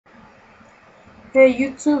Hey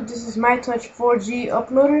YouTube, this is my Touch 4G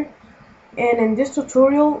uploader, and in this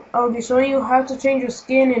tutorial I'll be showing you how to change your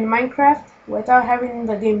skin in Minecraft without having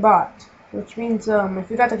the game bought, which means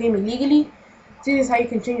if you got the game illegally, this is how you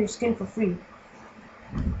can change your skin for free.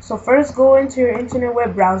 So first go into your internet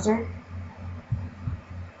web browser,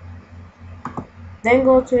 then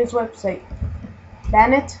go to his website,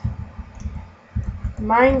 Planet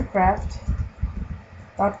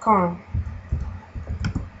Minecraft.com.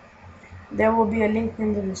 There will be a link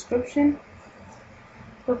in the description.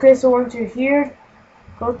 Okay, so once you're here,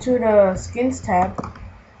 go to the skins tab,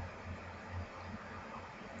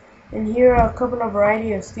 and here are a couple of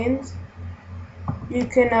variety of skins. You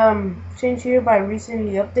can change here by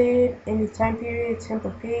recently updated, any time period,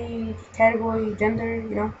 template page, category, gender,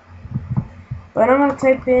 you know. But I'm gonna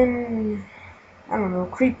type in, I don't know,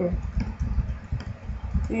 creeper.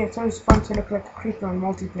 Yeah, it's always fun to look like a creeper on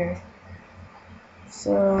multiplayer.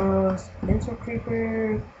 So Splinter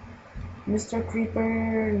Creeper, Mr.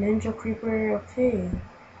 Creeper, Ninja Creeper, okay.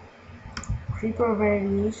 Creeper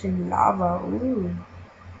variation, lava, ooh.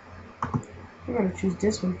 I'm gonna choose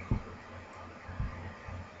this one.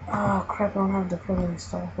 Oh crap, I don't have the plugin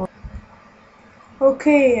installed.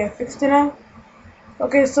 Okay, I fixed it now.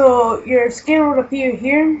 Okay, so your skin will appear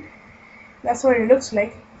here. That's what it looks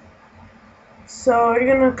like. So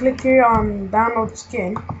you're gonna click here on download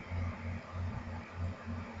skin.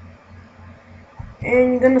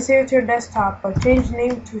 And you're gonna save it to your desktop, but change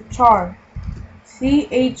name to char.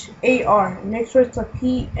 C-H-A-R. Make sure it's a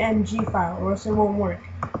PNG file or else it won't work.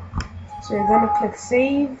 So you're gonna click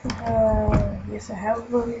save. Yes, I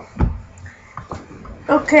have one.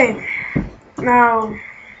 Okay, now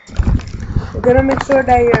you're gonna make sure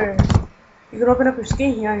that you can open up your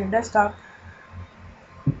skin here on your desktop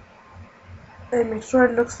and make sure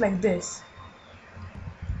it looks like this.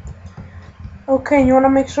 Okay, you wanna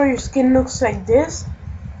make sure your skin looks like this,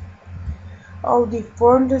 all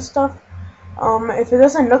deformed and stuff. If it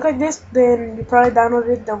doesn't look like this, then you probably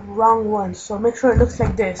downloaded the wrong one. So make sure it looks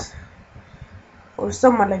like this, or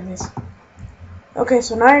somewhat like this. Okay,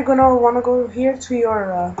 so now you're gonna wanna go here to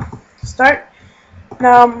your start.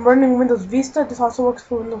 Now I'm running Windows Vista. This also works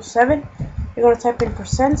for Windows 7. You're gonna type in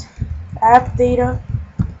 %appdata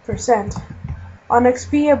 %. On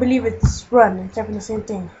XP, I believe it's run and type in the same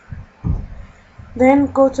thing. Then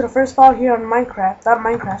go to the first file here on Minecraft,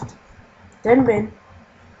 then bin.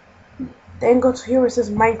 Then go to here where it says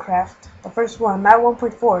Minecraft, the first one, not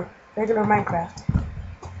 1.4, regular Minecraft.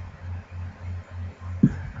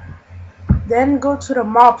 Then go to the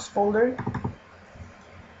mobs folder.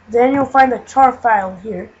 Then you'll find the char file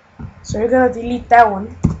here. So you're gonna delete that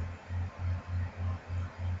one.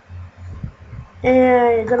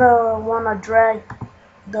 And you're gonna wanna drag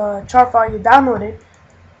the char file you downloaded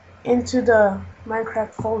into the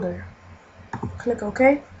Minecraft folder. Click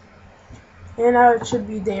OK. And now it should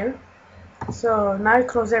be there. So now you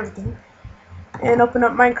close everything and open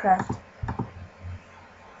up Minecraft.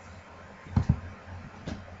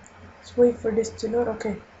 Let's wait for this to load.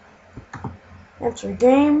 Okay. Enter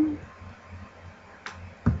game.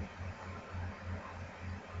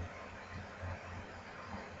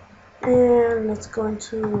 And let's go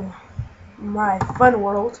into my fun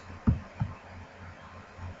world.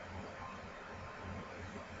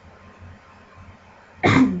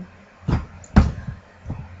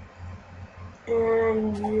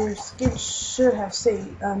 And your skin should have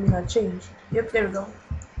changed. Yep, there we go.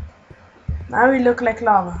 Now we look like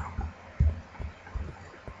lava.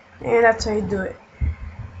 And that's how you do it.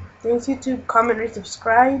 Thanks YouTube, comment, rate,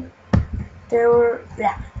 subscribe. There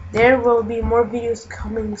will be more videos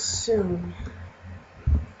coming soon.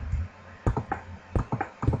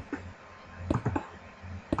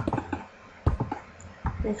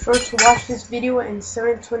 Make sure to watch this video in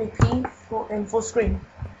 720p in full screen.